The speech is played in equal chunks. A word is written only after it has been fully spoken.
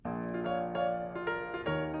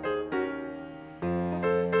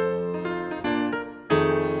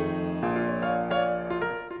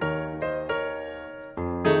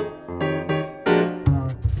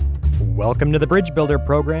Welcome to the Bridge Builder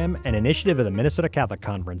program, an initiative of the Minnesota Catholic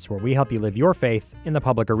Conference, where we help you live your faith in the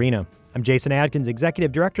public arena. I'm Jason Adkins,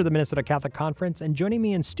 Executive Director of the Minnesota Catholic Conference, and joining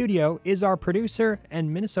me in studio is our producer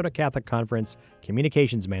and Minnesota Catholic Conference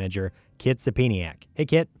Communications Manager, Kit Sapiniak. Hey,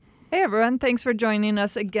 Kit. Hey, everyone. Thanks for joining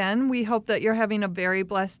us again. We hope that you're having a very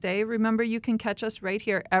blessed day. Remember, you can catch us right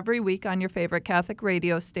here every week on your favorite Catholic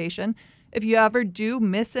radio station. If you ever do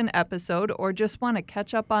miss an episode or just want to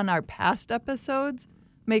catch up on our past episodes,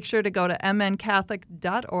 make sure to go to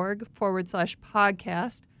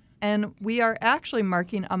mncatholic.org/podcast. And we are actually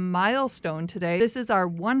marking a milestone today. This is our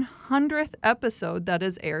 100th episode that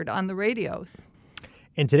is aired on the radio.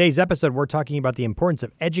 In today's episode, we're talking about the importance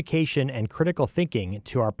of education and critical thinking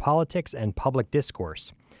to our politics and public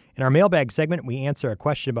discourse. In our mailbag segment, we answer a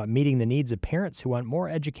question about meeting the needs of parents who want more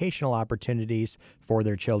educational opportunities for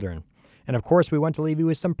their children. And of course, we want to leave you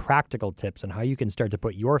with some practical tips on how you can start to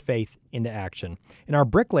put your faith into action. In our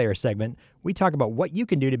Bricklayer segment, we talk about what you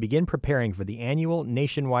can do to begin preparing for the annual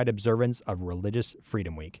nationwide observance of Religious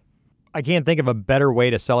Freedom Week. I can't think of a better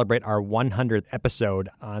way to celebrate our 100th episode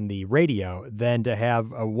on the radio than to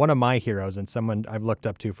have one of my heroes and someone I've looked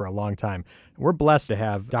up to for a long time. We're blessed to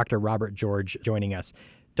have Dr. Robert George joining us.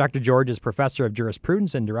 Dr. George is professor of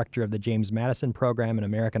jurisprudence and director of the James Madison Program in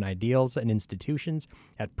American Ideals and Institutions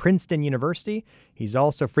at Princeton University. He's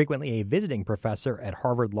also frequently a visiting professor at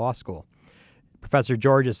Harvard Law School. Professor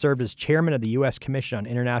George has served as chairman of the U.S. Commission on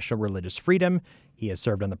International Religious Freedom. He has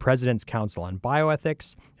served on the President's Council on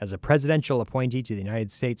Bioethics, as a presidential appointee to the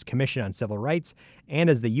United States Commission on Civil Rights, and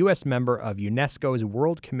as the U.S. member of UNESCO's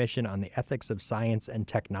World Commission on the Ethics of Science and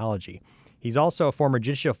Technology. He's also a former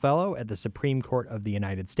judicial fellow at the Supreme Court of the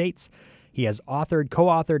United States. He has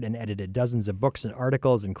co-authored, and edited dozens of books and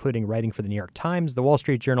articles, including writing for the New York Times, the Wall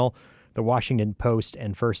Street Journal, the Washington Post,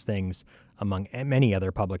 and First Things, among many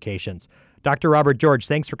other publications. Dr. Robert George,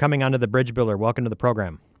 thanks for coming on to the Bridge Builder. Welcome to the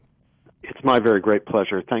program. It's my very great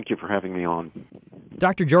pleasure. Thank you for having me on.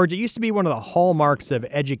 Dr. George, it used to be one of the hallmarks of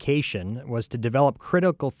education was to develop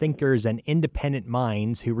critical thinkers and independent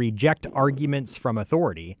minds who reject arguments from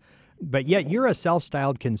authority. But yet you're a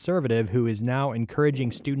self-styled conservative who is now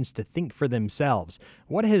encouraging students to think for themselves.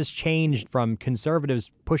 What has changed from conservatives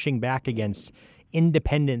pushing back against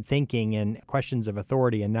independent thinking and questions of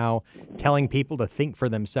authority and now telling people to think for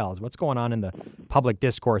themselves? What's going on in the public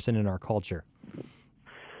discourse and in our culture?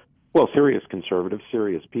 Well, serious conservatives,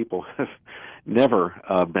 serious people have never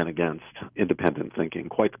been against independent thinking.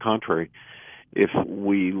 Quite the contrary. If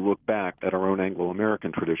we look back at our own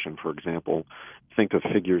Anglo-American tradition, for example, think of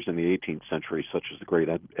figures in the 18th century such as the great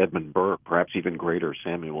Edmund Burke, perhaps even greater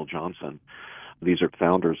Samuel Johnson. These are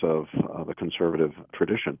founders of the conservative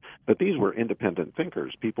tradition. But these were independent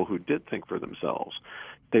thinkers, people who did think for themselves.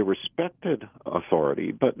 They respected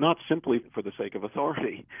authority, but not simply for the sake of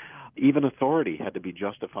authority. Even authority had to be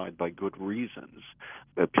justified by good reasons.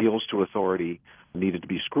 Appeals to authority needed to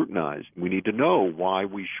be scrutinized. We need to know why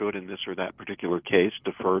we should, in this or that particular case,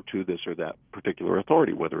 defer to this or that particular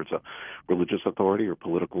authority, whether it's a religious authority or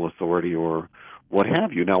political authority or what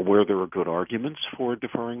have you. Now, where there are good arguments for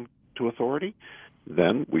deferring to authority,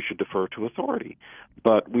 then we should defer to authority.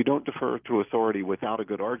 But we don't defer to authority without a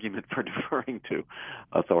good argument for deferring to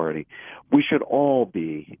authority. We should all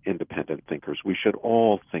be independent thinkers. We should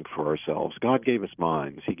all think for ourselves. God gave us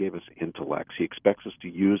minds. He gave us intellects. He expects us to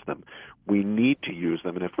use them. We need to use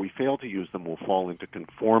them, and if we fail to use them, we'll fall into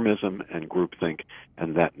conformism and groupthink,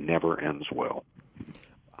 and that never ends well.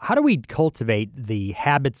 How do we cultivate the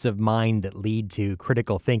habits of mind that lead to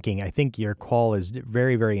critical thinking? I think your call is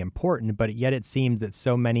very, very important, but yet it seems that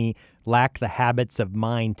so many lack the habits of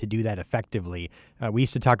mind to do that effectively. We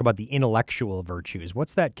used to talk about the intellectual virtues.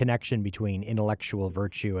 What's that connection between intellectual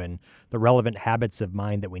virtue and the relevant habits of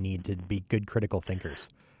mind that we need to be good critical thinkers?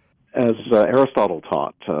 As Aristotle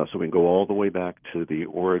taught, so we can go all the way back to the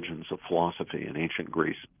origins of philosophy in ancient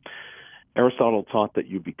Greece. Aristotle taught that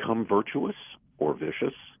you become virtuous or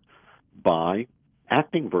vicious by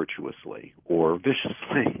acting virtuously or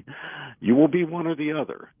viciously. You will be one or the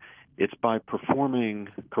other. It's by performing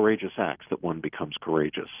courageous acts that one becomes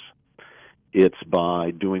courageous. It's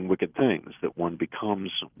by doing wicked things that one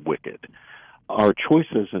becomes wicked. Our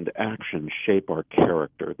choices and actions shape our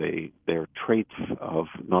character. They're traits of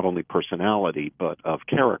not only personality, but of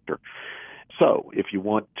character. So if you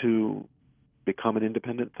want to become an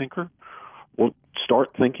independent thinker, well, start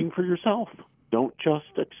thinking for yourself. Don't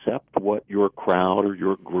just accept what your crowd or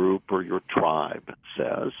your group or your tribe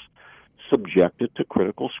says. Subject it to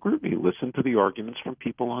critical scrutiny. Listen to the arguments from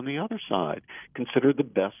people on the other side. Consider the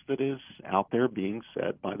best that is out there being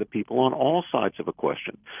said by the people on all sides of a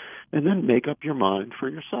question. And then make up your mind for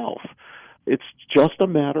yourself. It's just a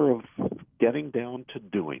matter of getting down to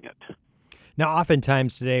doing it. Now,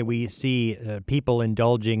 oftentimes today we see people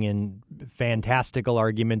indulging in fantastical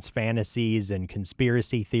arguments, fantasies, and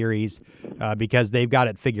conspiracy theories because they've got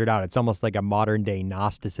it figured out. It's almost like a modern-day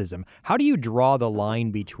Gnosticism. How do you draw the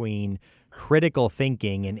line between critical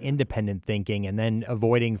thinking and independent thinking and then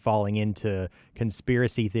avoiding falling into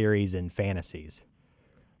conspiracy theories and fantasies?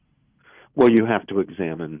 Well, you have to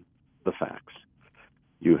examine the facts.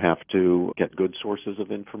 You have to get good sources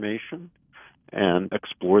of information and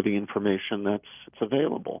explore the information that's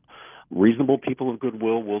available. Reasonable people of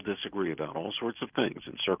goodwill will disagree about all sorts of things.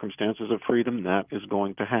 In circumstances of freedom, that is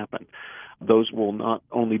going to happen. Those will not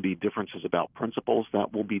only be differences about principles,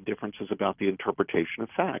 that will be differences about the interpretation of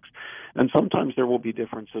facts. And sometimes there will be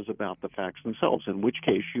differences about the facts themselves, in which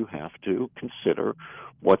case you have to consider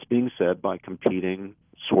what's being said by competing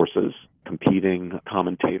sources, competing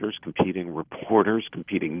commentators, competing reporters,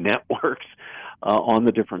 competing networks on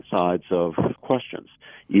the different sides of questions,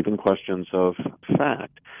 even questions of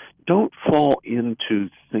fact. Don't fall into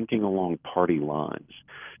thinking along party lines.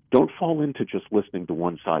 Don't fall into just listening to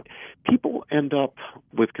one side. People end up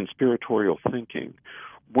with conspiratorial thinking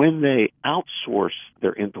when they outsource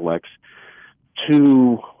their intellects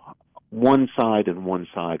to one side and one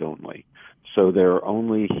side only. So they're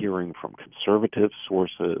only hearing from conservative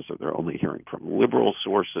sources, or they're only hearing from liberal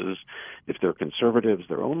sources. If they're conservatives,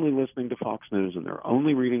 they're only listening to Fox News, and they're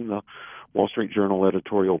only reading the Wall Street Journal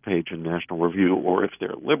editorial page in National Review. Or if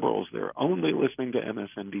they're liberals, they're only listening to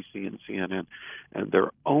MSNBC and CNN, and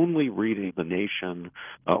they're only reading The Nation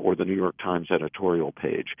or the New York Times editorial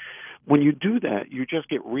page. When you do that, you just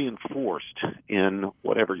get reinforced in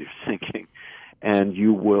whatever you're thinking. And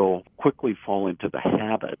you will quickly fall into the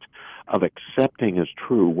habit of accepting as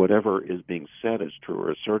true whatever is being said as true or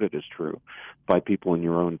asserted as true by people in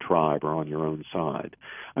your own tribe or on your own side.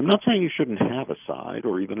 I'm not saying you shouldn't have a side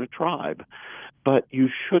or even a tribe, but you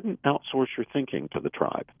shouldn't outsource your thinking to the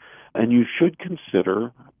tribe. And you should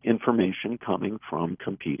consider information coming from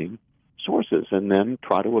competing sources and then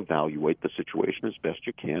try to evaluate the situation as best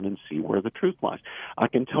you can and see where the truth lies. I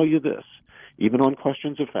can tell you this. Even on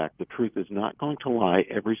questions of fact, the truth is not going to lie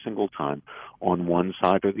every single time on one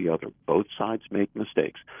side or the other. Both sides make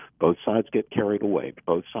mistakes. Both sides get carried away.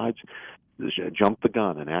 Both sides jump the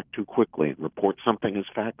gun and act too quickly and report something as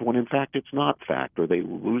fact when in fact it's not fact, or they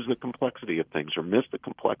lose the complexity of things or miss the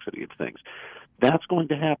complexity of things. That's going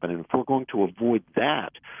to happen. And if we're going to avoid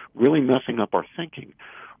that, really messing up our thinking,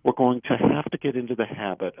 we're going to have to get into the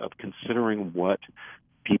habit of considering what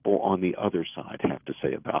people on the other side have to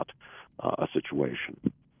say about a situation.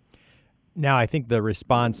 Now, I think the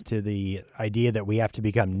response to the idea that we have to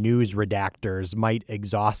become news redactors might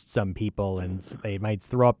exhaust some people, and they might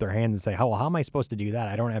throw up their hands and say, how am I supposed to do that?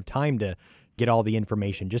 I don't have time to get all the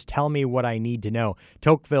information. Just tell me what I need to know.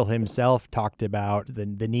 Tocqueville himself talked about the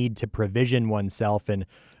need to provision oneself in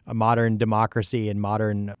a modern democracy and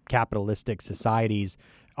modern capitalistic societies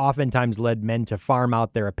oftentimes led men to farm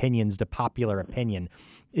out their opinions to popular opinion.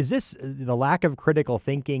 Is this the lack of critical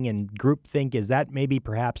thinking and groupthink? Is that maybe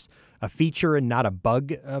perhaps a feature and not a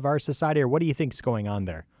bug of our society? Or what do you think is going on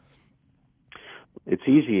there? It's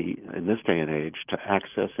easy in this day and age to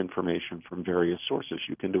access information from various sources.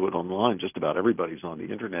 You can do it online. Just about everybody's on the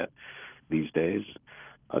internet these days.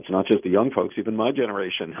 It's not just the young folks, even my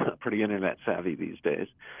generation, pretty internet savvy these days.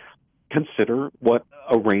 Consider what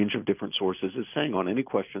a range of different sources is saying on any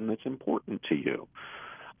question that's important to you.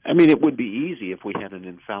 I mean, it would be easy if we had an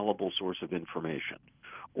infallible source of information,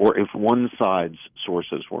 or if one side's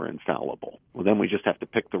sources were infallible. Well, then we just have to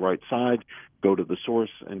pick the right side, go to the source,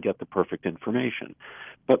 and get the perfect information.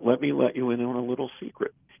 But let me let you in on a little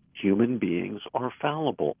secret. Human beings are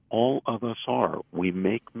fallible. All of us are. We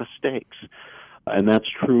make mistakes. And that's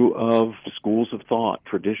true of schools of thought,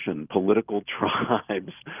 tradition, political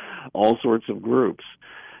tribes, all sorts of groups.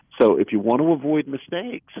 So if you want to avoid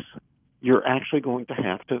mistakes, you're actually going to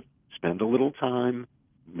have to spend a little time,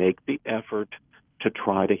 make the effort to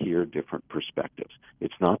try to hear different perspectives.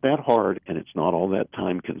 It's not that hard, and it's not all that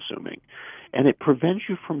time-consuming. And it prevents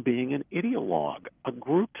you from being an ideologue, a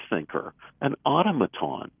group thinker, an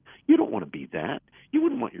automaton. You don't want to be that. You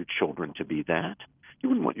wouldn't want your children to be that. You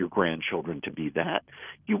wouldn't want your grandchildren to be that.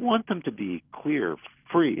 You want them to be clear,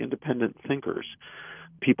 free, independent thinkers,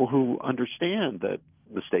 people who understand that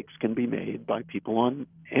mistakes can be made by people on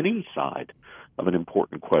any side of an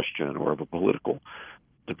important question or of a political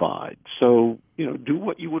divide. So, do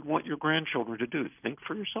what you would want your grandchildren to do. Think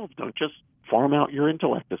for yourself. Don't just farm out your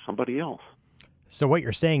intellect to somebody else. So what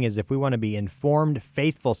you're saying is if we want to be informed,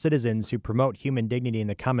 faithful citizens who promote human dignity and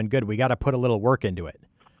the common good, we got to put a little work into it.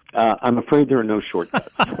 I'm afraid there are no shortcuts.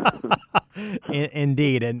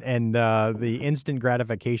 Indeed, and the instant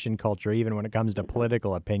gratification culture, even when it comes to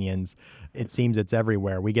political opinions, it seems it's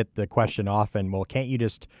everywhere. We get the question often, well, can't you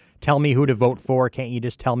just tell me who to vote for? Can't you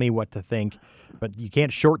just tell me what to think? But you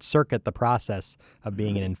can't short-circuit the process of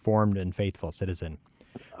being an informed and faithful citizen.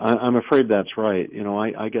 I'm afraid that's right.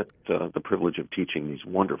 I get the privilege of teaching these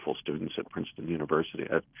wonderful students at Princeton University.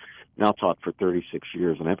 I've now taught for 36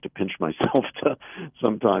 years, and I have to pinch myself to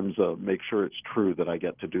sometimes make sure it's true that I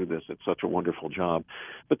get to do this. It's such a wonderful job.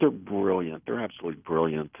 But they're brilliant. They're absolutely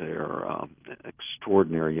brilliant. They're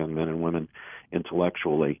extraordinary young men and women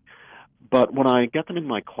intellectually. But when I get them in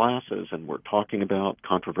my classes and we're talking about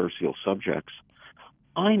controversial subjects,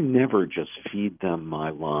 I never just feed them my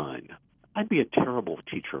line. I'd be a terrible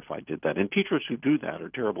teacher if I did that. And teachers who do that are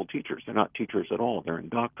terrible teachers. They're not teachers at all. They're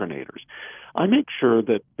indoctrinators. I make sure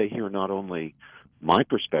that they hear not only my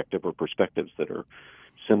perspective or perspectives that are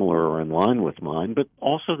similar or in line with mine, but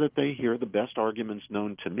also that they hear the best arguments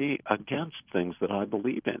known to me against things that I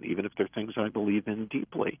believe in, even if they're things I believe in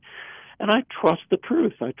deeply. And I trust the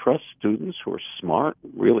truth. I trust students who are smart,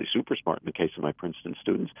 really super smart in the case of my Princeton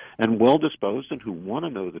students, and well-disposed and who want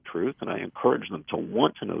to know the truth, and I encourage them to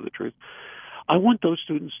want to know the truth. I want those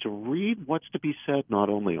students to read what's to be said not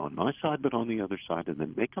only on my side but on the other side, and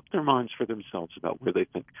then make up their minds for themselves about where they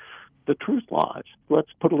think the truth lies.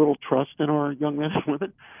 Let's put a little trust in our young men and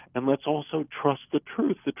women, and let's also trust the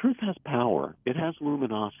truth. The truth has power. It has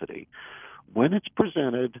luminosity. When it's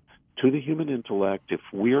presented to the human intellect, if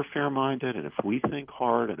we're fair-minded and if we think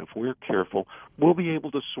hard and if we're careful, we'll be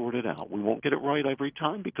able to sort it out. We won't get it right every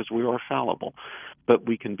time because we are fallible, but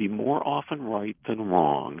we can be more often right than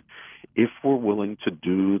wrong if we're willing to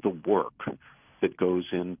do the work that goes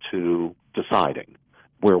into deciding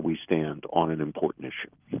where we stand on an important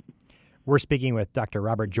issue. We're speaking with Dr.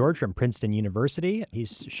 Robert George from Princeton University.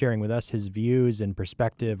 He's sharing with us his views and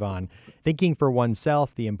perspective on thinking for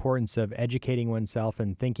oneself, the importance of educating oneself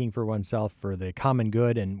and thinking for oneself for the common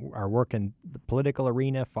good, and our work in the political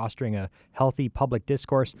arena, fostering a healthy public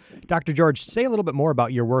discourse. Dr. George, say a little bit more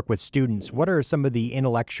about your work with students. What are some of the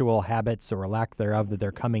intellectual habits or lack thereof that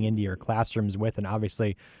they're coming into your classrooms with? And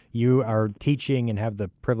obviously, you are teaching and have the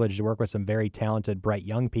privilege to work with some very talented, bright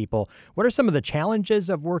young people. What are some of the challenges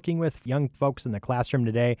of working with young folks in the classroom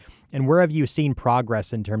today? And where have you seen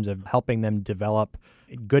progress in terms of helping them develop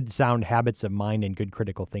good, sound habits of mind and good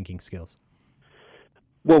critical thinking skills?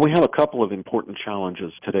 Well, we have a couple of important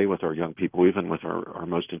challenges today with our young people, even with our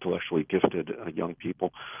most intellectually gifted young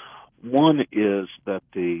people. One is that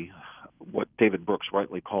what David Brooks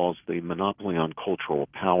rightly calls the monopoly on cultural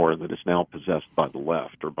power that is now possessed by the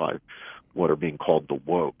left, or by what are being called the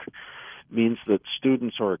woke, means that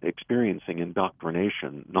students are experiencing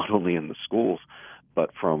indoctrination not only in the schools,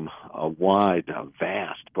 but from a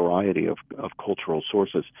vast variety of cultural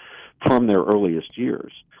sources from their earliest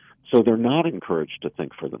years. So they're not encouraged to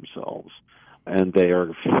think for themselves, and they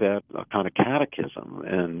are fed a kind of catechism,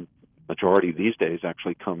 and majority these days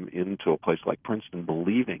actually come into a place like Princeton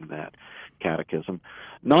believing that catechism,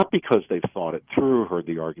 not because they've thought it through, heard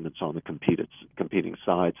the arguments on the competing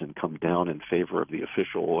sides, and come down in favor of the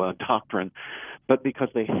official doctrine, but because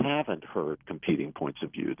they haven't heard competing points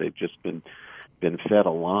of view. They've just been fed a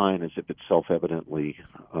line as if it's self-evidently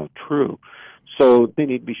true. So they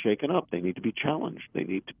need to be shaken up. They need to be challenged. They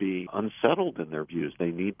need to be unsettled in their views.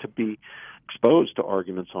 They need to be exposed to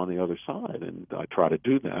arguments on the other side. And I try to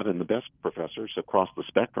do that. And the best professors across the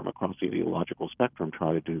spectrum, across the ideological spectrum,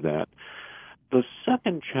 try to do that. The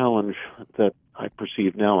second challenge that I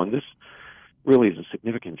perceive now, and this really is a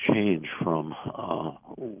significant change from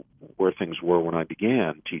where things were when I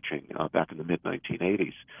began teaching back in the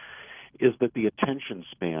mid-1980s, is that the attention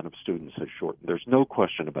span of students has shortened. There's no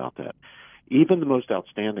question about that. Even the most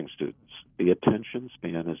outstanding students, the attention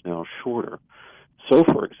span is now shorter. So,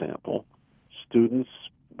 for example, students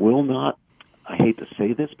will not, I hate to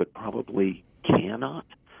say this, but probably cannot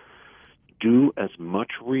do as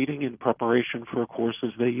much reading in preparation for a course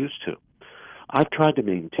as they used to. I've tried to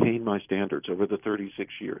maintain my standards over the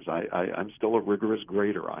 36 years. I'm still a rigorous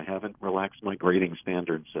grader. I haven't relaxed my grading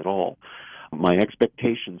standards at all. My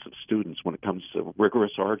expectations of students when it comes to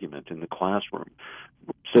rigorous argument in the classroom,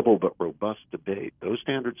 civil but robust debate, those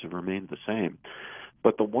standards have remained the same.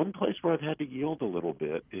 But the one place where I've had to yield a little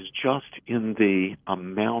bit is just in the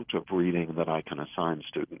amount of reading that I can assign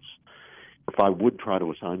students. If I would try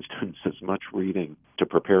to assign students as much reading to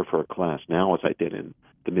prepare for a class now as I did in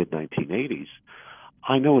the mid-1980s,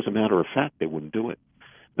 I know as a matter of fact they wouldn't do it.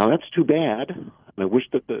 Now, that's too bad, and I wish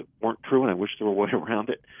that weren't true, and I wish there were a way around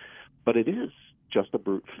it, but it is just a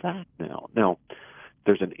brute fact now. Now,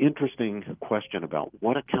 there's an interesting question about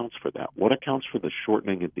what accounts for that. What accounts for the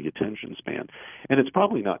shortening of the attention span? And it's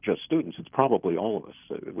probably not just students. It's probably all of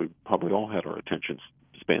us. We've probably all had our attention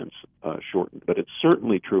spans shortened. But it's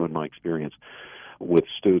certainly true in my experience with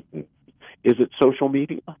students. Is it social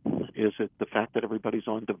media? Is it the fact that everybody's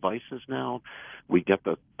on devices now? We get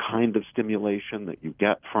the kind of stimulation that you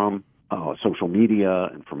get from social media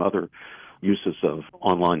and from other uses of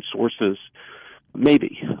online sources.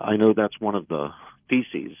 Maybe. I know that's one of the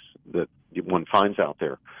theses that one finds out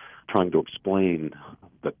there, trying to explain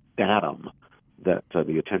the datum that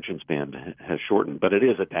the attention span has shortened. But it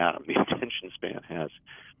is a datum. The attention span has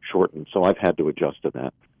shortened, so I've had to adjust to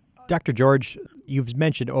that. Dr. George, you've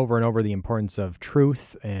mentioned over and over the importance of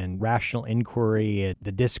truth and rational inquiry,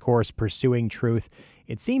 the discourse pursuing truth.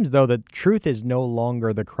 It seems, though, that truth is no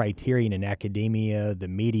longer the criterion in academia, the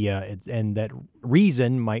media, and that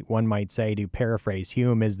reason, one might say, to paraphrase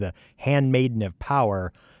Hume, is the handmaiden of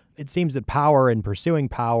power. It seems that power and pursuing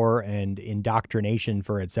power and indoctrination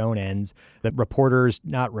for its own ends, that reporters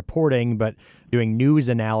not reporting but doing news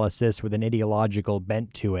analysis with an ideological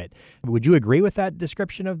bent to it. Would you agree with that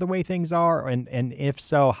description of the way things are? And if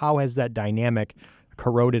so, how has that dynamic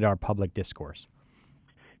corroded our public discourse?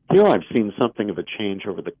 Here I've seen something of a change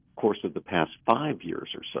over the course of the past 5 years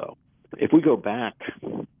or so. If we go back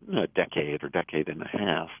a decade or decade and a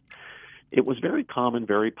half, it was very common,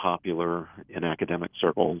 very popular in academic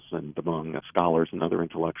circles and among scholars and other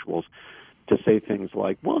intellectuals to say things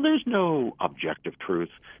like, well, there's no objective truth.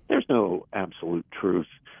 There's no absolute truth.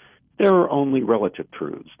 There are only relative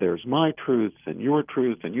truths. There's my truth, and you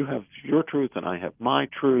have your truth, and I have my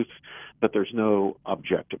truth, but there's no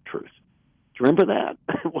objective truth. Do you remember that?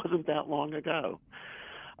 It wasn't that long ago.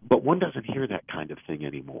 But one doesn't hear that kind of thing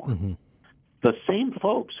anymore. Mm-hmm. The same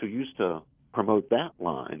folks who used to promote that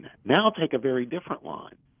line now take a very different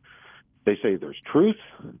line. They say there's truth,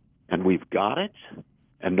 and we've got it,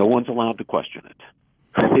 and no one's allowed to question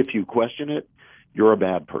it. If you question it, you're a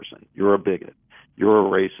bad person. You're a bigot. You're a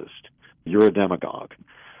racist. You're a demagogue.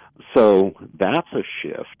 So that's a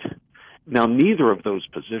shift. Now, neither of those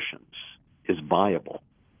positions is viable,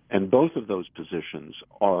 and both of those positions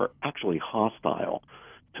are actually hostile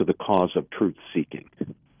to the cause of truth-seeking.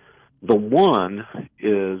 The one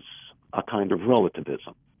is a kind of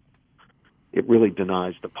relativism. It really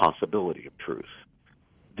denies the possibility of truth.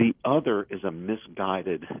 The other is a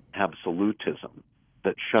misguided absolutism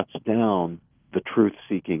that shuts down the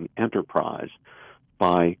truth-seeking enterprise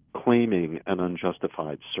by claiming an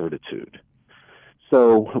unjustified certitude.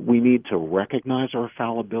 So we need to recognize our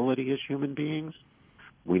fallibility as human beings.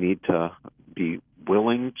 We need to be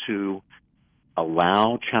willing to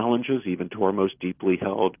allow challenges even to our most deeply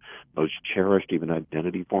held, most cherished, even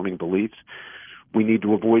identity-forming beliefs. We need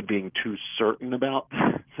to avoid being too certain about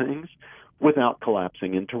things without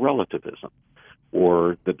collapsing into relativism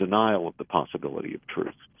or the denial of the possibility of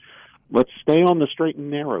truth. Let's stay on the straight and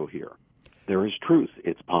narrow here. There is truth.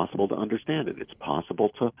 It's possible to understand it. It's possible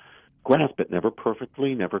to grasp it, never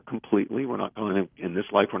perfectly, never completely. We're not going to, in this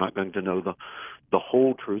life, we're not going to know the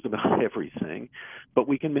whole truth about everything, but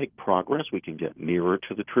we can make progress. We can get nearer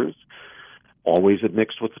to the truth, always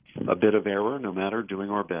mixed with a bit of error, no matter doing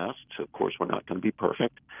our best. Of course, we're not going to be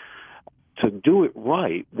perfect. To do it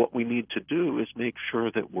right, what we need to do is make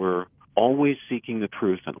sure that we're always seeking the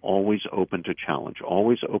truth and always open to challenge,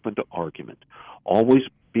 always open to argument, always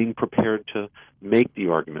being prepared to make the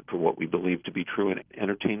argument for what we believe to be true and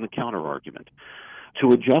entertain the counter-argument.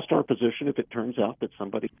 To adjust our position if it turns out that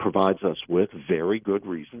somebody provides us with very good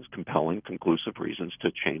reasons, compelling, conclusive reasons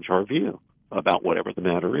to change our view about whatever the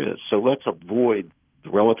matter is. So let's avoid the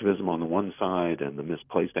relativism on the one side and the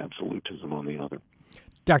misplaced absolutism on the other.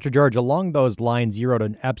 Dr. George, along those lines, you wrote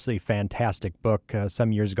an absolutely fantastic book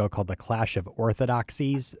some years ago called The Clash of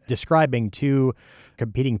Orthodoxies, describing two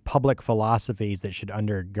competing public philosophies that should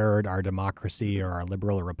undergird our democracy or our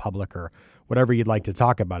liberal republic or whatever you'd like to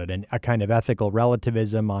talk about it, and a kind of ethical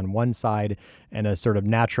relativism on one side and a sort of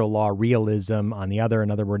natural law realism on the other.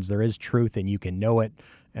 In other words, there is truth and you can know it,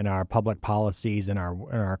 and our public policies and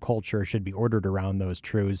our culture should be ordered around those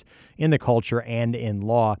truths in the culture and in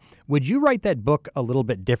law. Would you write that book a little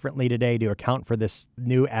bit differently today to account for this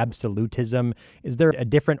new absolutism? Is there a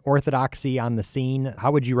different orthodoxy on the scene?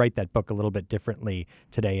 How would you write that book a little bit differently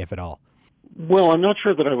today, if at all? Well, I'm not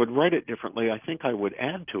sure that I would write it differently. I think I would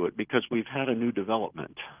add to it because we've had a new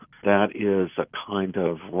development. That is a kind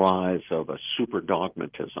of rise of a super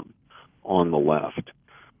dogmatism on the left.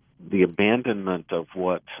 The abandonment of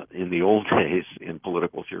what in the old days in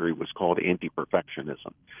political theory was called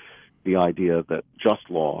anti-perfectionism, the idea that just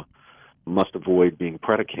law must avoid being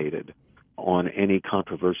predicated on any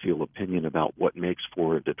controversial opinion about what makes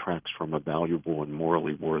for or detracts from a valuable and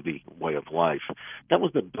morally worthy way of life. That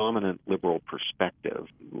was the dominant liberal perspective.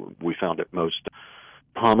 We found it most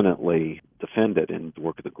prominently defended in the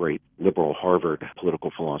work of the great liberal Harvard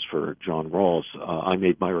political philosopher John Rawls. I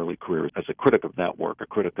made my early career as a critic of that work, a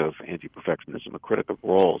critic of anti-perfectionism, a critic of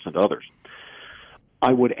Rawls and others.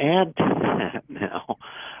 I would add to that now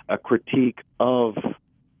a critique of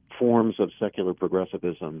forms of secular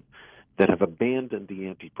progressivism that have abandoned the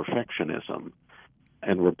anti-perfectionism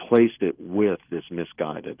and replaced it with this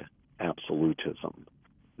misguided absolutism,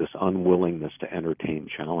 this unwillingness to entertain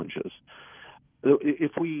challenges.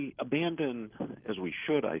 If we abandon, as we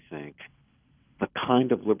should, I think, the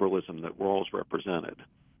kind of liberalism that Rawls represented,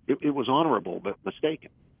 it was honorable but mistaken.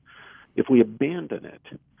 If we abandon it,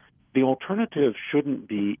 the alternative shouldn't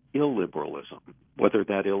be illiberalism, whether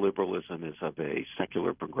that illiberalism is of a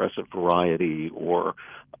secular progressive variety or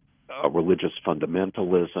a religious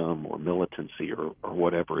fundamentalism or militancy or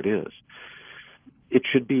whatever it is. It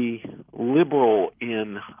should be liberal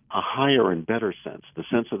in a higher and better sense, the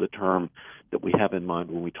sense of the term that we have in mind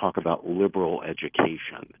when we talk about liberal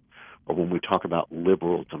education or when we talk about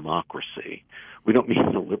liberal democracy. We don't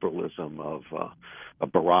mean the liberalism of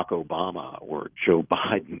Barack Obama or Joe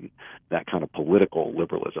Biden, that kind of political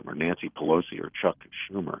liberalism, or Nancy Pelosi or Chuck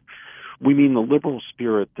Schumer. We mean the liberal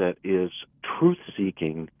spirit that is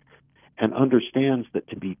truth-seeking and understands that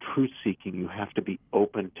to be truth-seeking, you have to be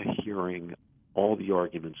open to hearing all the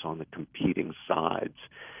arguments on the competing sides,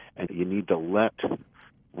 and you need to let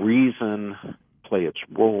reason play its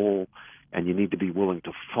role, and you need to be willing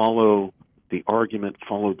to follow the argument,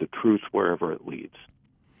 follow the truth wherever it leads.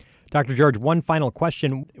 Dr. George, one final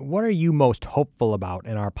question. What are you most hopeful about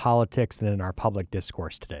in our politics and in our public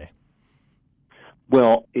discourse today?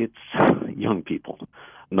 Well, it's young people.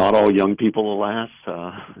 Not all young people, alas.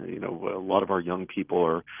 A lot of our young people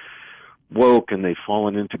are woke and they've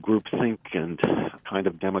fallen into groupthink and kind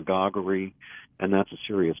of demagoguery, and that's a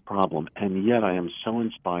serious problem. And yet I am so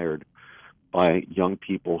inspired by young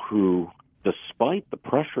people who, despite the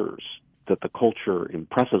pressures that the culture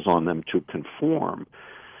impresses on them to conform,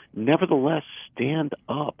 nevertheless stand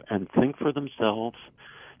up and think for themselves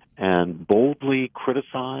and boldly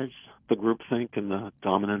criticize the groupthink and the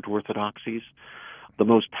dominant orthodoxies. The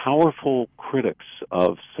most powerful critics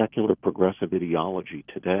of secular progressive ideology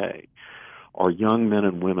today are young men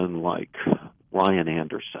and women like Ryan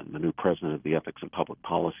Anderson, the new president of the Ethics and Public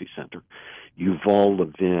Policy Center, Yuval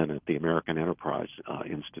Levin at the American Enterprise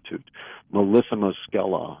Institute, Melissa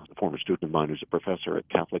Moskela, a former student of mine who's a professor at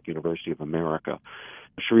Catholic University of America,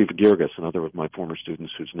 Sharif Girgis, another of my former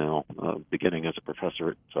students who's now beginning as a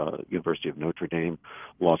professor at University of Notre Dame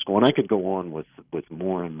Law School. And I could go on with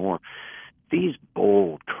more and more. These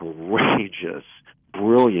bold, courageous,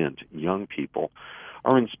 brilliant young people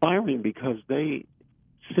are inspiring because they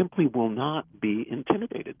simply will not be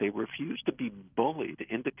intimidated. They refuse to be bullied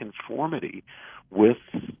into conformity with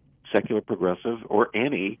secular progressive or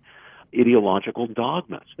any ideological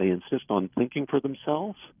dogmas. They insist on thinking for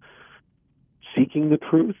themselves, seeking the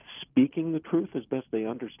truth, speaking the truth as best they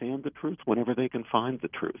understand the truth whenever they can find the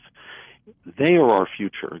truth. They are our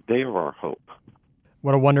future. They are our hope.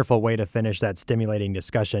 What a wonderful way to finish that stimulating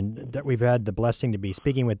discussion. We've had the blessing to be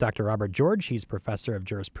speaking with Dr. Robert George. He's professor of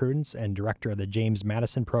jurisprudence and director of the James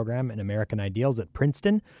Madison Program in American Ideals at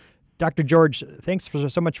Princeton. Dr. George, thanks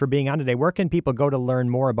so much for being on today. Where can people go to learn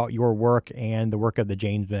more about your work and the work of the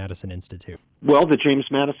James Madison Institute? Well, the James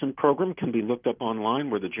Madison Program can be looked up online.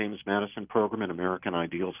 We're the James Madison Program in American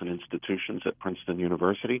Ideals and Institutions at Princeton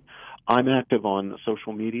University. I'm active on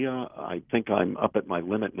social media. I think I'm up at my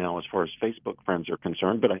limit now as far as Facebook friends are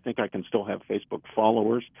concerned, but I think I can still have Facebook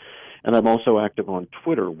followers. And I'm also active on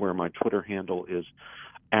Twitter, where my Twitter handle is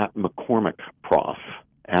 @McCormickProf,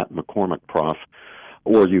 @McCormickProf.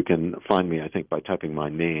 Or you can find me, I think, by typing my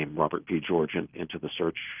name, Robert P. George, into the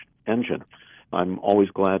search engine. I'm always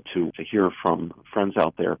glad to hear from friends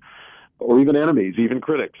out there, or even enemies, even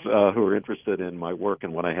critics, who are interested in my work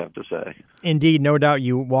and what I have to say. Indeed, no doubt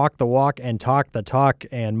you walk the walk and talk the talk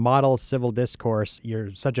and model civil discourse. You're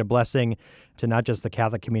such a blessing to not just the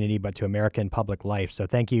Catholic community, but to American public life. So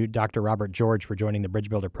thank you, Dr. Robert George, for joining the Bridge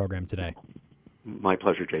Builder program today. My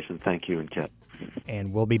pleasure, Jason. Thank you, and Kit.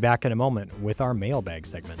 And we'll be back in a moment with our mailbag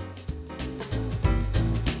segment.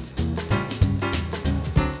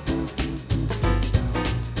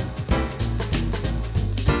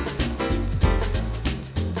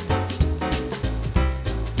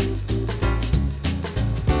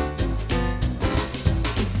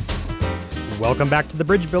 Welcome back to The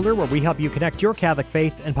Bridge Builder, where we help you connect your Catholic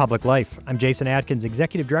faith and public life. I'm Jason Adkins,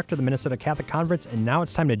 Executive Director of the Minnesota Catholic Conference, and now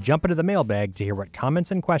it's time to jump into the mailbag to hear what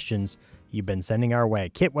comments and questions you've been sending our way.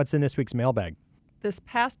 Kit, what's in this week's mailbag? This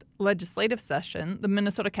past legislative session, the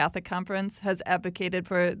Minnesota Catholic Conference has advocated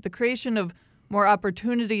for the creation of more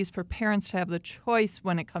opportunities for parents to have the choice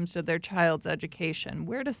when it comes to their child's education,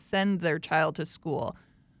 where to send their child to school.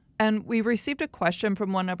 And we received a question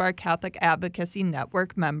from one of our Catholic Advocacy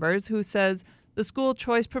Network members who says the school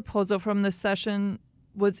choice proposal from this session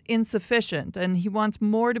was insufficient, and he wants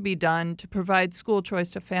more to be done to provide school choice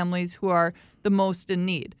to families who are the most in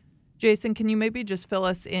need. Jason, can you maybe just fill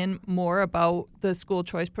us in more about the school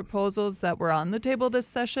choice proposals that were on the table this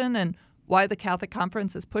session and why the Catholic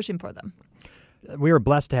Conference is pushing for them? We were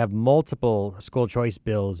blessed to have multiple school choice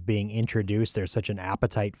bills being introduced. There's such an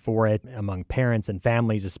appetite for it among parents and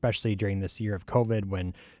families, especially during this year of COVID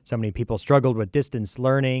when so many people struggled with distance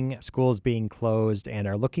learning, schools being closed, and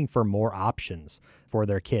are looking for more options for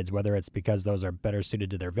their kids, whether it's because those are better suited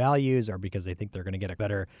to their values or because they think they're going to get a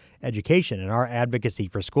better education. And our advocacy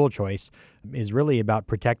for school choice is really about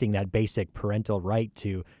protecting that basic parental right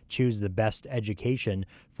to choose the best education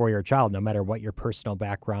for your child, no matter what your personal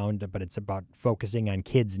background, but it's about focusing on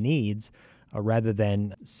kids' needs rather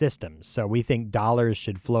than systems. So we think dollars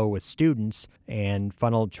should flow with students and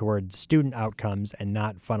funnel towards student outcomes and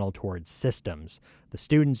not funnel towards systems. The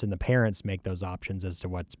students and the parents make those options as to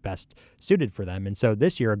what's best suited for them. And so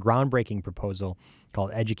this year, a groundbreaking proposal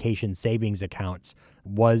called Education Savings Accounts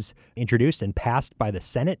was introduced and passed by the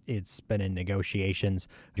Senate. It's been in negotiations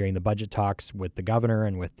during the budget talks with the governor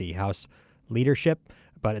and with the House leadership.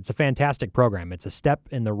 But it's a fantastic program. It's a step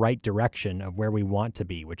in the right direction of where we want to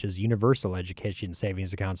be, which is universal education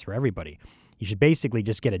savings accounts for everybody. You should basically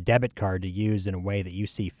just get a debit card to use in a way that you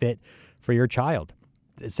see fit for your child.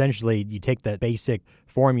 Essentially, you take the basic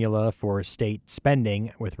formula for state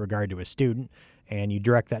spending with regard to a student, and you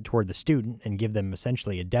direct that toward the student and give them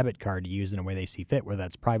essentially a debit card to use in a way they see fit, whether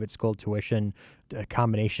that's private school tuition, a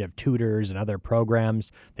combination of tutors and other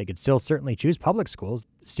programs. They could still certainly choose public schools.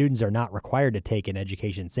 Students are not required to take an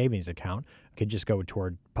education savings account. It could just go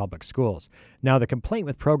toward public schools. Now, the complaint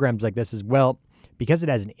with programs like this is, well, because it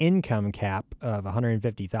has an income cap of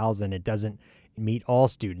 $150,000, it doesn't meet all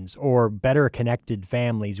students, or better connected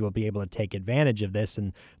families will be able to take advantage of this,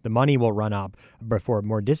 and the money will run up before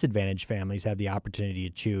more disadvantaged families have the opportunity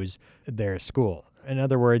to choose their school. In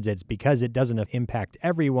other words, it's because it doesn't impact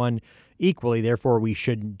everyone equally, therefore we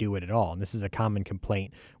shouldn't do it at all. And this is a common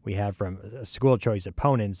complaint we have from school choice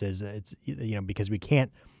opponents is it's, because we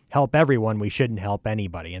can't help everyone, we shouldn't help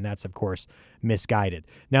anybody. And that's, of course, misguided.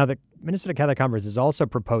 Now, the Minnesota Catholic Conference is also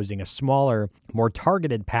proposing a smaller, more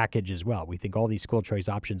targeted package as well. We think all these school choice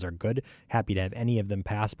options are good. Happy to have any of them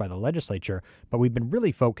passed by the legislature. But we've been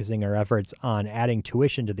really focusing our efforts on adding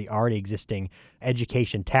tuition to the already existing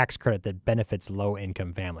education tax credit that benefits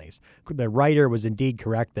low-income families. The writer was indeed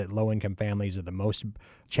correct that low-income families are the most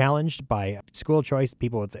challenged by school choice.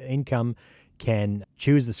 People with income can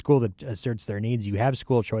choose the school that asserts their needs. You have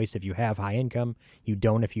school choice if you have high income. You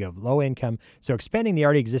don't if you have low income. So expanding the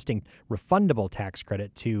already existing refundable tax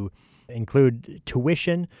credit to include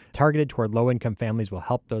tuition targeted toward low-income families will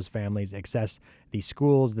help those families access the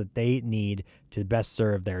schools that they need to best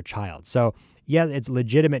serve their child. So, yeah, it's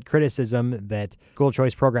legitimate criticism that school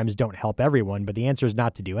choice programs don't help everyone, but the answer is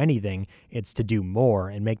not to do anything. It's to do more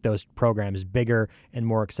and make those programs bigger and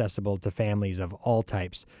more accessible to families of all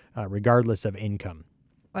types, regardless of income.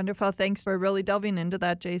 Wonderful. Thanks for really delving into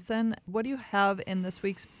that, Jason. What do you have in this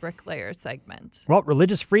week's Bricklayer segment? Well,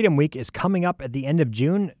 Religious Freedom Week is coming up at the end of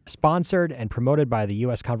June, sponsored and promoted by the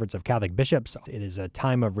U.S. Conference of Catholic Bishops. It is a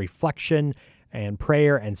time of reflection and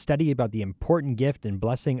prayer and study about the important gift and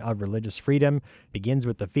blessing of religious freedom. It begins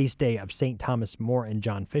with the feast day of St. Thomas More and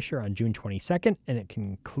John Fisher on June 22nd, and it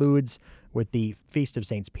concludes with the feast of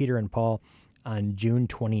Saints Peter and Paul on June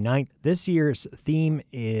 29th. This year's theme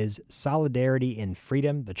is Solidarity in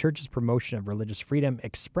Freedom. The Church's promotion of religious freedom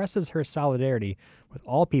expresses her solidarity with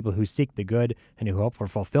all people who seek the good and who hope for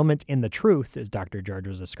fulfillment in the truth, as Dr. George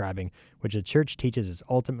was describing, which the Church teaches is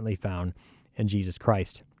ultimately found in Jesus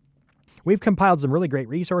Christ. We've compiled some really great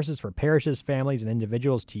resources for parishes, families, and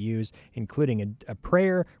individuals to use, including a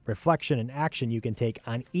prayer, reflection, and action you can take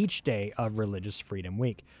on each day of Religious Freedom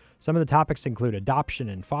Week. Some of the topics include adoption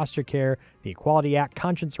and foster care, the Equality Act,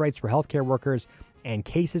 conscience rights for healthcare workers, and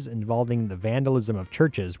cases involving the vandalism of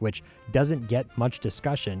churches, which doesn't get much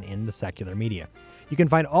discussion in the secular media. You can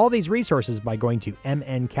find all these resources by going to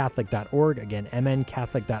mncatholic.org. Again,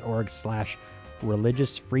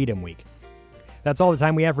 mncatholic.org/Religious Freedom Week. That's all the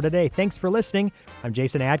time we have for today. Thanks for listening. I'm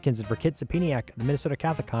Jason Adkins, and for Kit Sapiniak of the Minnesota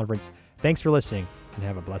Catholic Conference, thanks for listening, and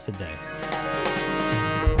have a blessed day.